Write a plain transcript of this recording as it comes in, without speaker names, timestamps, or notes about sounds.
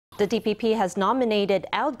The DPP has nominated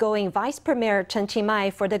outgoing Vice Premier Chen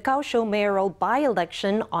Chi-mai for the Kaohsiung mayoral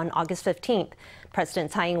by-election on August 15th.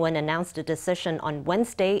 President Tsai Ing-wen announced the decision on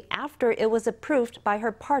Wednesday after it was approved by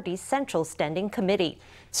her party's Central Standing Committee.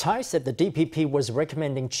 Tsai said the DPP was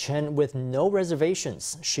recommending Chen with no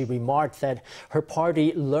reservations. She remarked that her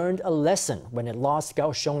party learned a lesson when it lost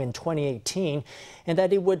Kaohsiung in 2018 and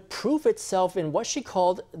that it would prove itself in what she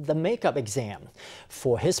called the makeup exam.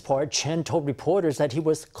 For his part, Chen told reporters that he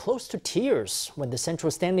was close to tears when the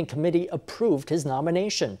Central Standing Committee approved his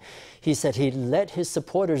nomination. He said he let his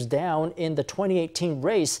supporters down in the 2018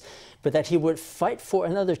 race, but that he would fight for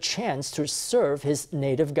another chance to serve his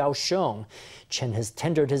native Kaohsiung. Chen has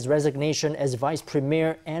tendered his resignation as vice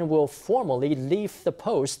premier and will formally leave the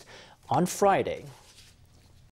post on Friday.